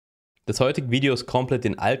Das heutige Video ist komplett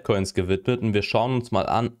den Altcoins gewidmet und wir schauen uns mal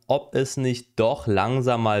an, ob es nicht doch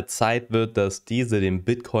langsam mal Zeit wird, dass diese den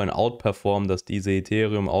Bitcoin outperformen, dass diese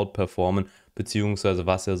Ethereum outperformen, beziehungsweise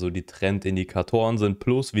was ja so die Trendindikatoren sind.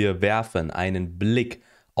 Plus wir werfen einen Blick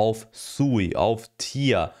auf SUI, auf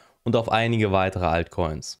TIA und auf einige weitere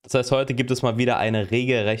Altcoins. Das heißt, heute gibt es mal wieder eine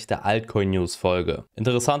regelrechte Altcoin-News-Folge.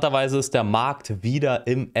 Interessanterweise ist der Markt wieder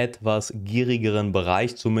im etwas gierigeren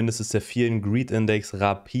Bereich, zumindest ist der Vielen Greed-Index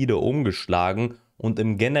rapide umgeschlagen und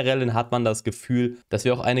im Generellen hat man das Gefühl, dass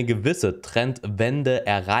wir auch eine gewisse Trendwende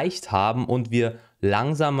erreicht haben und wir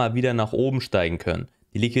langsam mal wieder nach oben steigen können.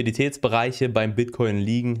 Die Liquiditätsbereiche beim Bitcoin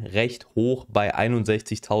liegen recht hoch bei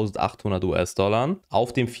 61.800 US-Dollar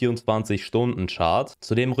auf dem 24-Stunden-Chart.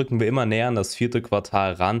 Zudem rücken wir immer näher an das vierte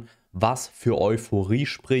Quartal ran, was für Euphorie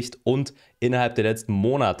spricht, und innerhalb der letzten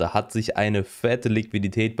Monate hat sich eine fette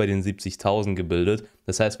Liquidität bei den 70.000 gebildet.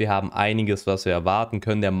 Das heißt, wir haben einiges, was wir erwarten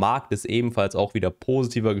können. Der Markt ist ebenfalls auch wieder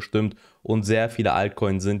positiver gestimmt und sehr viele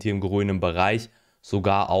Altcoins sind hier im grünen Bereich.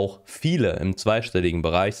 Sogar auch viele im zweistelligen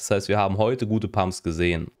Bereich. Das heißt, wir haben heute gute Pumps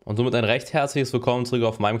gesehen. Und somit ein recht herzliches Willkommen zurück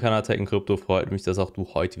auf meinem Kanal TaiikN. Freut mich, dass auch du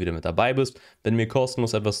heute wieder mit dabei bist. Wenn du mir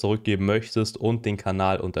kostenlos etwas zurückgeben möchtest und den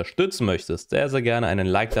Kanal unterstützen möchtest, sehr, sehr gerne einen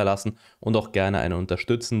Like da lassen und auch gerne einen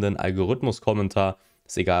unterstützenden Algorithmus-Kommentar.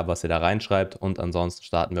 Ist egal, was ihr da reinschreibt. Und ansonsten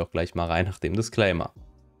starten wir auch gleich mal rein nach dem Disclaimer.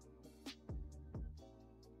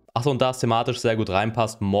 Achso, und da es thematisch sehr gut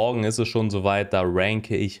reinpasst, morgen ist es schon soweit, da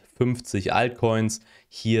ranke ich 50 Altcoins.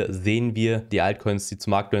 Hier sehen wir die Altcoins, die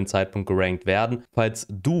zum aktuellen Zeitpunkt gerankt werden. Falls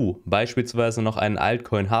du beispielsweise noch einen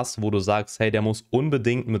Altcoin hast, wo du sagst, hey, der muss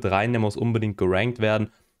unbedingt mit rein, der muss unbedingt gerankt werden,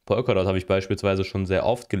 Polkadot habe ich beispielsweise schon sehr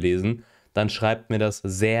oft gelesen, dann schreibt mir das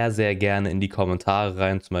sehr, sehr gerne in die Kommentare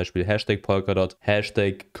rein, zum Beispiel Hashtag Polkadot,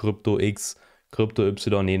 Hashtag KryptoX, KryptoY,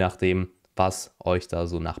 je nachdem, was euch da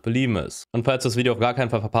so nach Belieben ist. Und falls du das Video auf gar keinen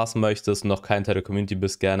Fall verpassen möchtest und noch kein Teil der Community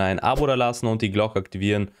bist, gerne ein Abo da lassen und die Glocke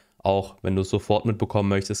aktivieren. Auch wenn du es sofort mitbekommen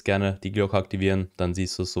möchtest, gerne die Glocke aktivieren, dann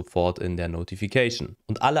siehst du es sofort in der Notification.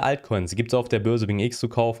 Und alle Altcoins gibt es auf der Börse BingX zu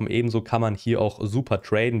kaufen. Ebenso kann man hier auch super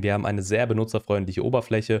traden. Wir haben eine sehr benutzerfreundliche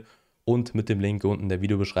Oberfläche und mit dem Link unten in der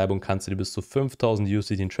Videobeschreibung kannst du dir bis zu 5000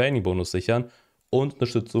 USD den Trading-Bonus sichern und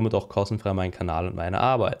unterstützt somit auch kostenfrei meinen Kanal und meine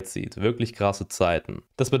Arbeit. Sieht wirklich krasse Zeiten.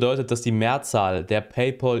 Das bedeutet, dass die Mehrzahl der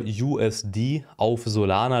PayPal USD auf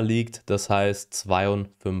Solana liegt, das heißt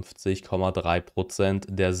 52,3%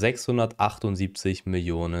 der 678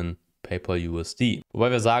 Millionen PayPal USD.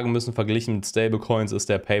 Wobei wir sagen müssen, verglichen mit Stablecoins ist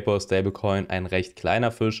der PayPal Stablecoin ein recht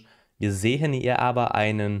kleiner Fisch. Wir sehen hier aber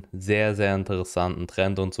einen sehr, sehr interessanten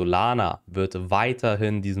Trend und Solana wird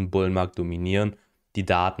weiterhin diesen Bullenmarkt dominieren. Die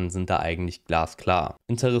Daten sind da eigentlich glasklar.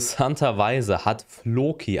 Interessanterweise hat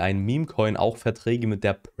Floki, ein Meme-Coin, auch Verträge mit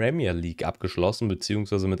der Premier League abgeschlossen,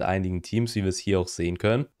 beziehungsweise mit einigen Teams, wie wir es hier auch sehen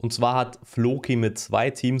können. Und zwar hat Floki mit 2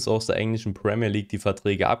 Teams aus der englischen Premier League die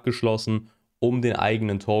Verträge abgeschlossen, um den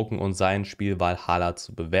eigenen Token und sein Spiel Valhalla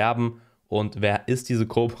zu bewerben. Und wer ist diese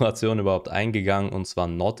Kooperation überhaupt eingegangen? Und zwar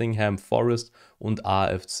Nottingham Forest und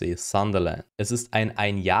AFC Sunderland. Es ist ein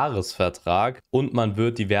Einjahresvertrag und man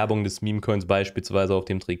wird die Werbung des Meme-Coins beispielsweise auf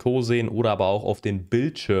dem Trikot sehen oder aber auch auf den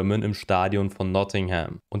Bildschirmen im Stadion von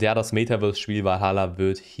Nottingham. Und ja, das Metaverse-Spiel Valhalla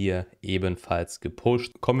wird hier ebenfalls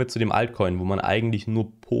gepusht. Kommen wir zu dem Altcoin, wo man eigentlich nur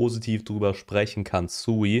positiv drüber sprechen kann,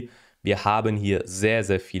 SUI. Wir haben hier sehr,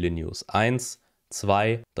 sehr viele News. 1,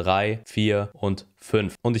 2, 3, 4 und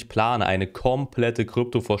 5. Und ich plane eine komplette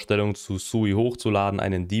Krypto-Vorstellung zu SUI hochzuladen,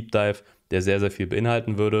 einen Deep Dive, der sehr, sehr viel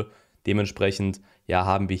beinhalten würde. Dementsprechend ja,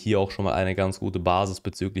 haben wir hier auch schon mal eine ganz gute Basis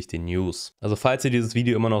bezüglich den News. Also falls ihr dieses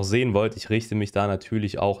Video immer noch sehen wollt, ich richte mich da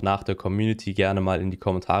natürlich auch nach der Community, gerne mal in die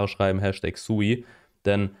Kommentare schreiben, Hashtag SUI.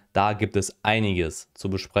 Denn da gibt es einiges zu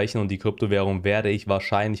besprechen und die Kryptowährung werde ich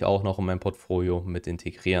wahrscheinlich auch noch in mein Portfolio mit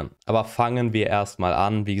integrieren. Aber fangen wir erstmal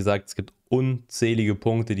an. Wie gesagt, es gibt unzählige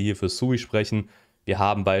Punkte, die hier für SUI sprechen. Wir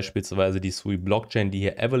haben beispielsweise die SUI-Blockchain, die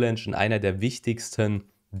hier Avalanche in einer der wichtigsten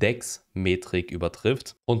DEX-Metrik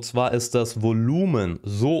übertrifft. Und zwar ist das Volumen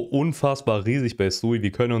so unfassbar riesig bei SUI.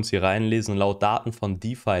 Wir können uns hier reinlesen. Laut Daten von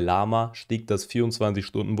DeFi Llama stieg das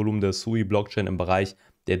 24-Stunden-Volumen der SUI-Blockchain im Bereich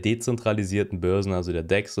der dezentralisierten Börsen, also der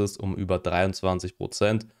DEXs, um über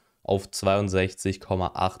 23% auf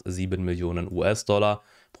 62,87 Millionen US-Dollar,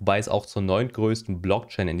 wobei es auch zur 9.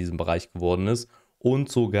 Blockchain in diesem Bereich geworden ist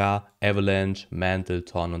und sogar Avalanche,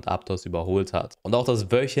 Mantleton und Aptos überholt hat. Und auch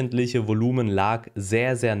das wöchentliche Volumen lag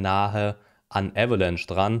sehr, sehr nahe an Avalanche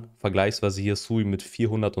dran. Vergleichsweise hier SUI mit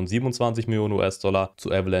 427 Millionen US-Dollar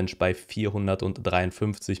zu Avalanche bei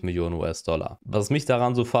 453 Millionen US-Dollar. Was mich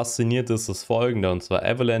daran so fasziniert, ist das Folgende, und zwar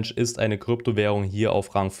Avalanche ist eine Kryptowährung hier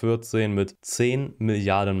auf Rang 14 mit 10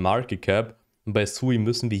 Milliarden Market Cap Und bei SUI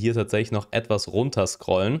müssen wir hier tatsächlich noch etwas runter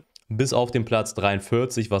scrollen, bis auf den Platz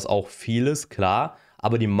 43, was auch viel ist, klar.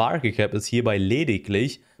 Aber die Market Cap ist hierbei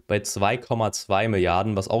lediglich bei 2,2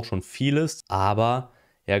 Milliarden, was auch schon viel ist. Aber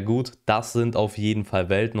ja gut, das sind auf jeden Fall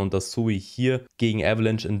Welten und dass SUI hier gegen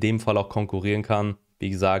Avalanche in dem Fall auch konkurrieren kann. Wie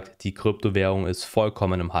gesagt, die Kryptowährung ist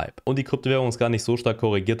vollkommen im Hype. Und die Kryptowährung ist gar nicht so stark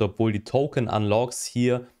korrigiert, obwohl die Token-Unlocks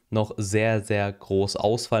hier noch sehr, sehr groß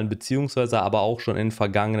ausfallen, beziehungsweise aber auch schon in den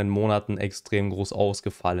vergangenen Monaten extrem groß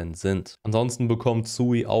ausgefallen sind. Ansonsten bekommt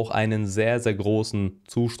SUI auch einen sehr, sehr großen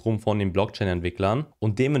Zustrom von den Blockchain-Entwicklern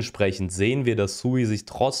und dementsprechend sehen wir, dass SUI sich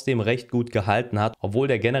trotzdem recht gut gehalten hat, obwohl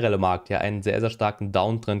der generelle Markt ja einen sehr, sehr starken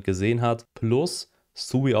Downtrend gesehen hat, plus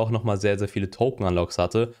SUI auch nochmal sehr, sehr viele Token-Unlocks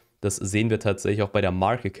hatte. Das sehen wir tatsächlich auch bei der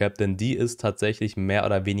Market Cap, denn die ist tatsächlich mehr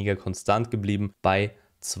oder weniger konstant geblieben bei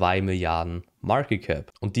 2 Milliarden Market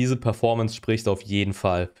Cap. Und diese Performance spricht auf jeden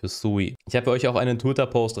Fall für SUI. Ich habe euch auch einen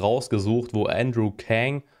Twitter-Post rausgesucht, wo Andrew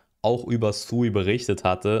Kang auch über SUI berichtet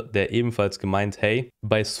hatte, der ebenfalls gemeint, hey,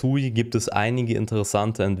 bei SUI gibt es einige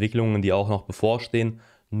interessante Entwicklungen, die auch noch bevorstehen.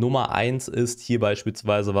 Nummer 1 ist hier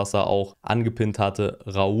beispielsweise, was er auch angepinnt hatte,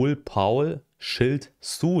 Raoul Paul Schild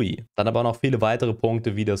SUI. Dann aber noch viele weitere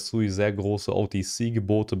Punkte, wie das SUI sehr große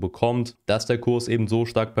OTC-Gebote bekommt, dass der Kurs eben so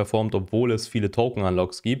stark performt, obwohl es viele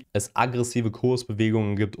Token-Unlocks gibt, es aggressive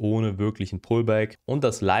Kursbewegungen gibt ohne wirklichen Pullback und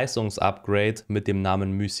das Leistungsupgrade mit dem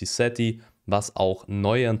Namen MEXC, was auch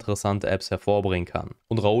neue interessante Apps hervorbringen kann.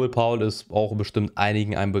 Und Raoul Paul ist auch bestimmt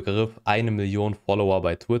einigen ein Begriff, 1 Million Follower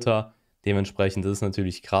bei Twitter. Dementsprechend ist es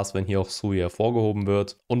natürlich krass, wenn hier auch SUI hervorgehoben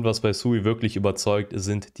wird. Und was bei SUI wirklich überzeugt,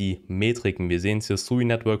 sind die Metriken. Wir sehen es hier, SUI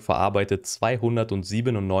Network verarbeitet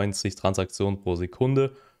 297 Transaktionen pro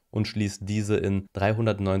Sekunde und schließt diese in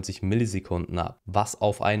 390 Millisekunden ab, was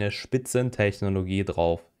auf eine Spitzentechnologie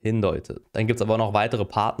drauf hindeutet. Dann gibt es aber noch weitere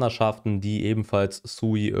Partnerschaften, die ebenfalls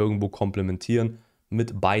SUI irgendwo komplementieren,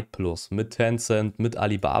 mit BytePlus, mit Tencent, mit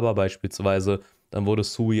Alibaba beispielsweise. Dann wurde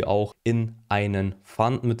SUI auch in einen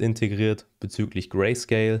Fund mit integriert bezüglich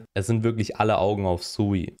Grayscale. Es sind wirklich alle Augen auf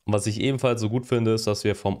SUI. Und was ich ebenfalls so gut finde, ist, dass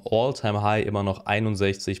wir vom All-Time-High immer noch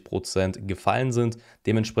 61% gefallen sind.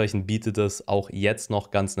 Dementsprechend bietet es auch jetzt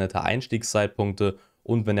noch ganz nette Einstiegszeitpunkte.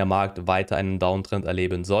 Und wenn der Markt weiter einen Downtrend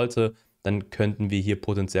erleben sollte, dann könnten wir hier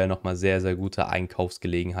potenziell nochmal sehr, sehr gute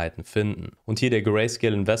Einkaufsgelegenheiten finden. Und hier der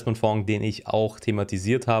Grayscale Investmentfonds, den ich auch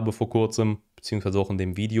thematisiert habe vor kurzem, beziehungsweise auch in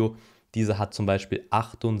dem Video. Diese hat zum Beispiel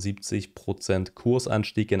 78%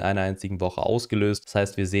 Kursanstieg in einer einzigen Woche ausgelöst. Das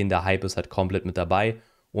heißt, wir sehen, der Hype ist halt komplett mit dabei.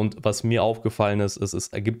 Und was mir aufgefallen ist, es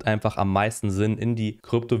ergibt einfach am meisten Sinn, in die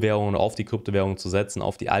Kryptowährungen, auf die Kryptowährungen zu setzen,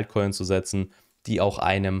 auf die Altcoins zu setzen, die auch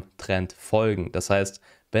einem Trend folgen. Das heißt,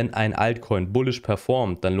 wenn ein Altcoin bullish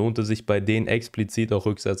performt, dann lohnt es sich bei denen explizit auch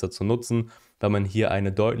Rücksetzer zu nutzen, weil man hier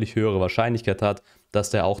eine deutlich höhere Wahrscheinlichkeit hat,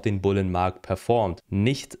 dass der auch den Bullenmarkt performt.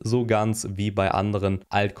 Nicht so ganz wie bei anderen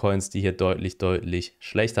Altcoins, die hier deutlich, deutlich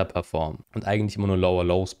schlechter performen und eigentlich immer nur Lower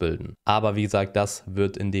Lows bilden. Aber wie gesagt, das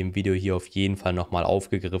wird in dem Video hier auf jeden Fall nochmal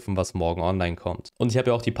aufgegriffen, was morgen online kommt. Und ich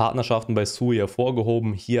habe ja auch die Partnerschaften bei SUI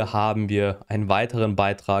hervorgehoben. Hier haben wir einen weiteren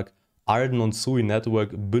Beitrag. Arden und SUI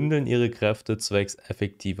Network bündeln ihre Kräfte zwecks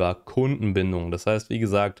effektiver Kundenbindung. Das heißt, wie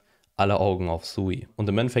gesagt, alle Augen auf SUI. Und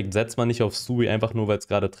im Endeffekt setzt man nicht auf SUI einfach nur, weil es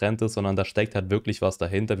gerade Trend ist, sondern da steckt halt wirklich was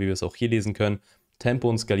dahinter, wie wir es auch hier lesen können. Tempo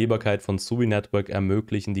und Skalierbarkeit von SUI Network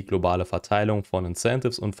ermöglichen die globale Verteilung von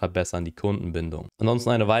Incentives und verbessern die Kundenbindung. Ansonsten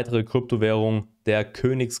eine weitere Kryptowährung der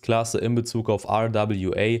Königsklasse in Bezug auf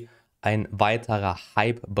RWA. Ein weiterer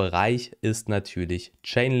Hype-Bereich ist natürlich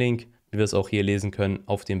Chainlink, wie wir es auch hier lesen können,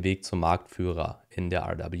 auf dem Weg zum Marktführer in der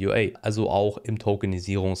RWA, also auch im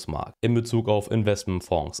Tokenisierungsmarkt. In Bezug auf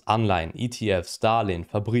Investmentfonds, Anleihen, ETFs, Darlehen,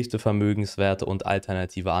 verbriefte Vermögenswerte und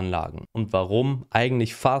alternative Anlagen. Und warum?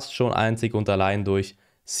 Eigentlich fast schon einzig und allein durch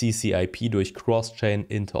CCIP, durch Cross-Chain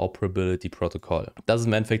Interoperability Protocol. Das ist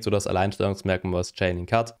im Endeffekt so das Alleinstellungsmerkmal, was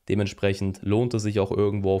Chainlink hat. Dementsprechend lohnt es sich auch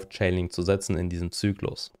irgendwo auf Chainlink zu setzen in diesem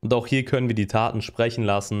Zyklus. Und auch hier können wir die Taten sprechen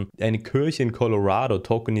lassen. Eine Kirche in Colorado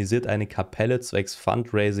tokenisiert eine Kapelle zwecks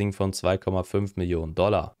Fundraising von 2,5 Millionen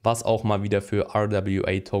 $, was auch mal wieder für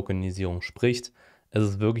RWA-Tokenisierung spricht. Es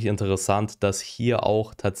ist wirklich interessant, dass hier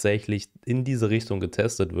auch tatsächlich in diese Richtung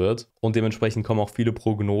getestet wird und dementsprechend kommen auch viele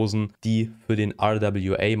Prognosen, die für den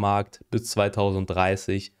RWA-Markt bis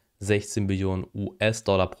 2030 16 Billionen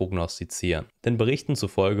US-Dollar prognostizieren. Denn Berichten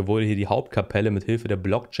zufolge wurde hier die Hauptkapelle mit Hilfe der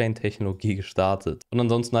Blockchain-Technologie gestartet. Und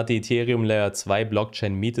ansonsten hat die Ethereum Layer 2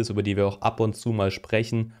 Blockchain Mitis, über die wir auch ab und zu mal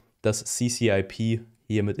sprechen, das CCIP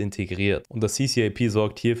hiermit integriert. Und das CCIP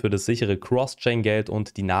sorgt hier für das sichere Cross-Chain-Geld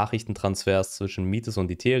und die Nachrichtentransfers zwischen Mites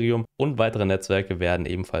und Ethereum, und weitere Netzwerke werden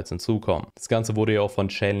ebenfalls hinzukommen. Das Ganze wurde ja auch von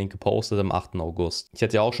Chainlink gepostet am 8. August. Ich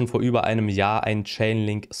hatte ja auch schon vor über einem Jahr ein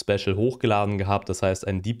Chainlink-Special hochgeladen gehabt, das heißt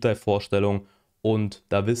eine Deep Dive-Vorstellung. Und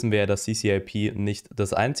da wissen wir ja, dass CCIP nicht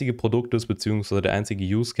das einzige Produkt ist, beziehungsweise der einzige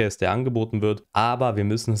Use Case, der angeboten wird. Aber wir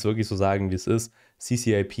müssen es wirklich so sagen, wie es ist.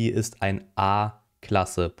 CCIP ist ein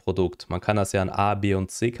A-Klasse-Produkt. Man kann das ja in A, B und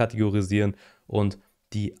C kategorisieren. Und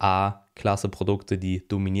die A-Klasse-Produkte, die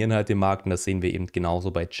dominieren halt den Markt. Und das sehen wir eben genauso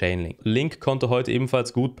bei Chainlink. Link konnte heute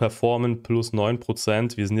ebenfalls gut performen, plus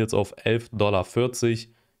 9%. Wir sind jetzt auf 11,40 $.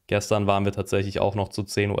 Gestern waren wir tatsächlich auch noch zu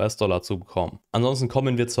 10 US-Dollar zugekommen. Ansonsten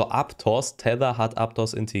kommen wir zur Aptos. Tether hat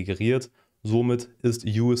Aptos integriert. Somit ist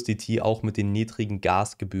USDT auch mit den niedrigen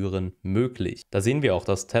Gasgebühren möglich. Da sehen wir auch,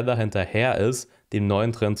 dass Tether hinterher ist, dem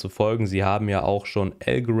neuen Trend zu folgen. Sie haben ja auch schon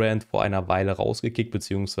Algorand vor einer Weile rausgekickt,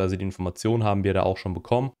 beziehungsweise die Informationen haben wir da auch schon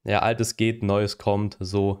bekommen. Ja, Altes geht, Neues kommt,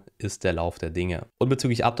 so ist der Lauf der Dinge. Und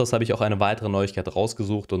bezüglich Aptos habe ich auch eine weitere Neuigkeit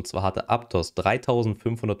rausgesucht, und zwar hatte Aptos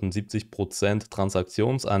 3570%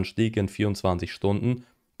 Transaktionsanstieg in 24 Stunden.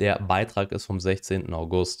 Der Beitrag ist vom 16.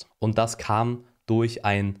 August. Und das kam durch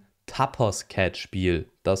ein Tappers-Cat-Spiel,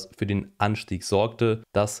 das für den Anstieg sorgte.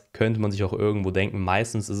 Das könnte man sich auch irgendwo denken.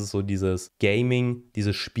 Meistens ist es so dieses Gaming,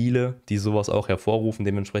 diese Spiele, die sowas auch hervorrufen.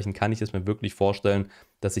 Dementsprechend kann ich es mir wirklich vorstellen,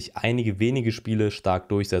 dass sich einige wenige Spiele stark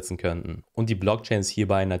durchsetzen könnten. Und die Blockchains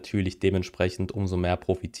hierbei natürlich dementsprechend umso mehr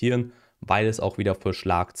profitieren, weil es auch wieder für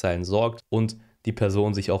Schlagzeilen sorgt und die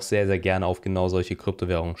Personen sich auch sehr, sehr gerne auf genau solche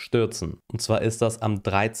Kryptowährungen stürzen. Und zwar ist das am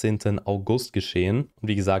 13. August geschehen. Und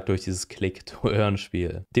wie gesagt, durch dieses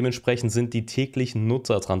Click-to-Earn-Spiel. Dementsprechend sind die täglichen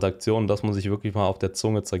Nutzertransaktionen, das muss ich wirklich mal auf der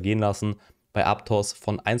Zunge zergehen lassen, bei Aptos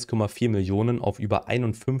von 1,4 Millionen auf über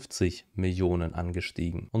 51 Millionen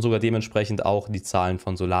angestiegen. Und sogar dementsprechend auch die Zahlen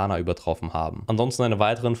von Solana übertroffen haben. Ansonsten eine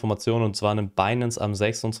weitere Information, und zwar nimmt Binance am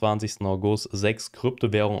 26. August 6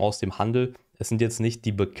 Kryptowährungen aus dem Handel. Es sind jetzt nicht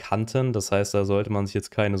die bekannten, das heißt, da sollte man sich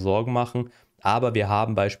jetzt keine Sorgen machen. Aber wir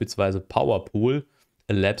haben beispielsweise Powerpool,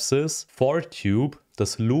 Ellipsis, Fortube,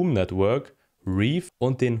 das Loom Network, Reef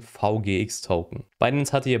und den VGX-Token.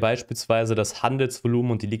 Binance hatte hier beispielsweise das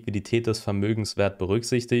Handelsvolumen und die Liquidität des Vermögenswerts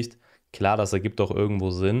berücksichtigt. Klar, das ergibt auch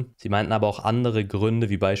irgendwo Sinn. Sie meinten aber auch andere Gründe,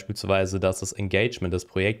 wie beispielsweise, dass das Engagement des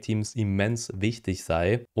Projektteams immens wichtig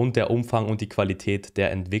sei und der Umfang und die Qualität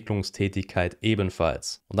der Entwicklungstätigkeit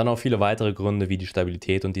ebenfalls. Und dann auch viele weitere Gründe, wie die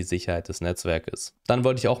Stabilität und die Sicherheit des Netzwerkes. Dann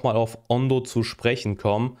wollte ich auch mal auf Ondo zu sprechen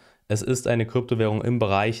kommen. Es ist eine Kryptowährung im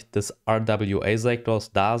Bereich des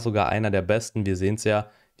RWA-Sektors, da sogar einer der besten. Wir sehen es ja,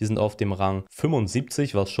 wir sind auf dem Rang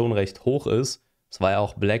 75, was schon recht hoch ist. Es war ja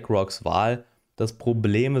auch BlackRocks Wahl. Das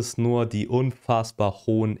Problem ist nur die unfassbar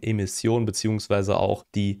hohen Emissionen beziehungsweise auch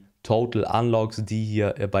die Total Unlocks, die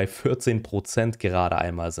hier bei 14% gerade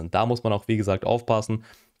einmal sind. Da muss man auch, wie gesagt, aufpassen.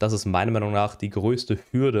 Das ist meiner Meinung nach die größte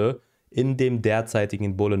Hürde in dem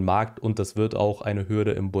derzeitigen Bullenmarkt, und das wird auch eine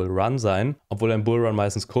Hürde im Bullrun sein, obwohl ein Bullrun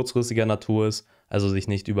meistens kurzfristiger Natur ist, also sich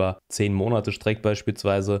nicht über 10 Monate streckt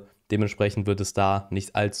beispielsweise. Dementsprechend wird es da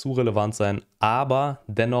nicht allzu relevant sein, aber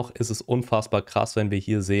dennoch ist es unfassbar krass, wenn wir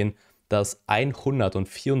hier sehen, dass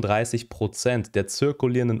 134% der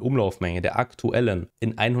zirkulierenden Umlaufmenge, der aktuellen,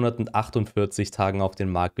 in 148 Tagen auf den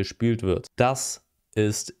Markt gespült wird. Das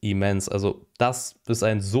ist immens. Also das ist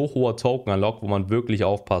ein so hoher Token-Unlock, wo man wirklich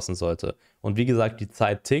aufpassen sollte. Und wie gesagt, die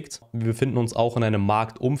Zeit tickt. Wir befinden uns auch in einem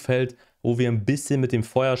Marktumfeld, wo wir ein bisschen mit dem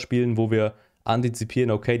Feuer spielen, wo wir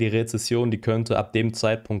antizipieren, okay, die Rezession, die könnte ab dem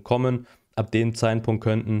Zeitpunkt kommen. Ab dem Zeitpunkt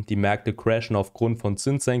könnten die Märkte crashen aufgrund von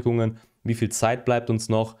Zinssenkungen. Wie viel Zeit bleibt uns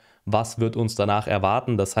noch? Was wird uns danach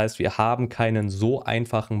erwarten? Das heißt, wir haben keinen so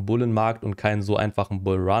einfachen Bullenmarkt und keinen so einfachen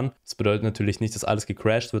Bullrun. Das bedeutet natürlich nicht, dass alles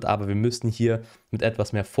gecrashed wird, aber wir müssen hier mit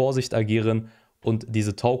etwas mehr Vorsicht agieren, und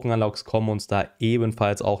diese Token-Unlocks kommen uns da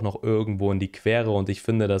ebenfalls auch noch irgendwo in die Quere, und ich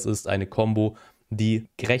finde, das ist eine Kombo, die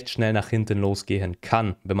recht schnell nach hinten losgehen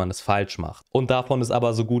kann, wenn man es falsch macht. Und davon ist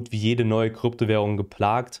aber so gut wie jede neue Kryptowährung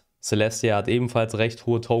geplagt. Celestia hat ebenfalls recht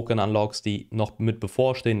hohe Token-Unlocks, die noch mit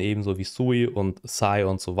bevorstehen, ebenso wie SUI und SCHRITT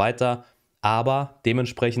und so weiter. Aber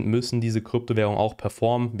dementsprechend müssen diese Kryptowährungen auch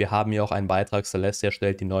performen. Wir haben hier auch einen Beitrag, Celestia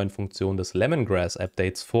stellt die neuen Funktionen des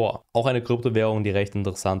Lemongrass-Updates vor. Auch eine Kryptowährung, die recht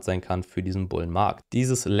interessant sein kann für diesen Bullenmarkt.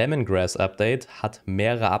 Dieses Lemongrass-Update hat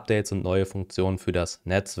mehrere Updates und neue Funktionen für das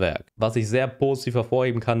Netzwerk. Was ich sehr positiv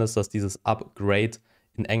hervorheben kann, ist, dass dieses Upgrade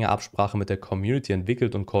in enger Absprache mit der Community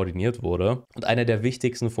entwickelt und koordiniert wurde. Und eine der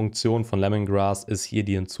wichtigsten Funktionen von Lemongrass ist hier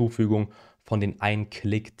die Hinzufügung von den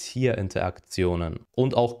Ein-Klick-Tier-Interaktionen.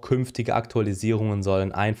 Und auch künftige Aktualisierungen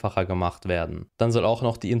sollen einfacher gemacht werden. Dann soll auch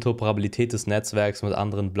noch die Interoperabilität des Netzwerks mit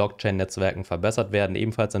anderen Blockchain-Netzwerken verbessert werden,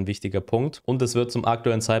 ebenfalls ein wichtiger Punkt. Und es wird zum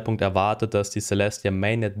aktuellen Zeitpunkt erwartet, dass die Celestia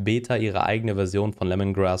Mainnet Beta ihre eigene Version von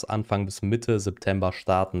Lemongrass Anfang bis Mitte September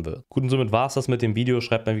starten wird. Gut, und somit war es das mit dem Video.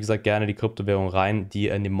 Schreibt mir, wie gesagt, gerne die Kryptowährung rein, die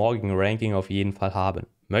ihr in dem morgigen Ranking auf jeden Fall haben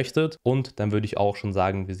möchtet. Und dann würde ich auch schon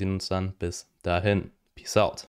sagen, wir sehen uns dann bis dahin. Peace out.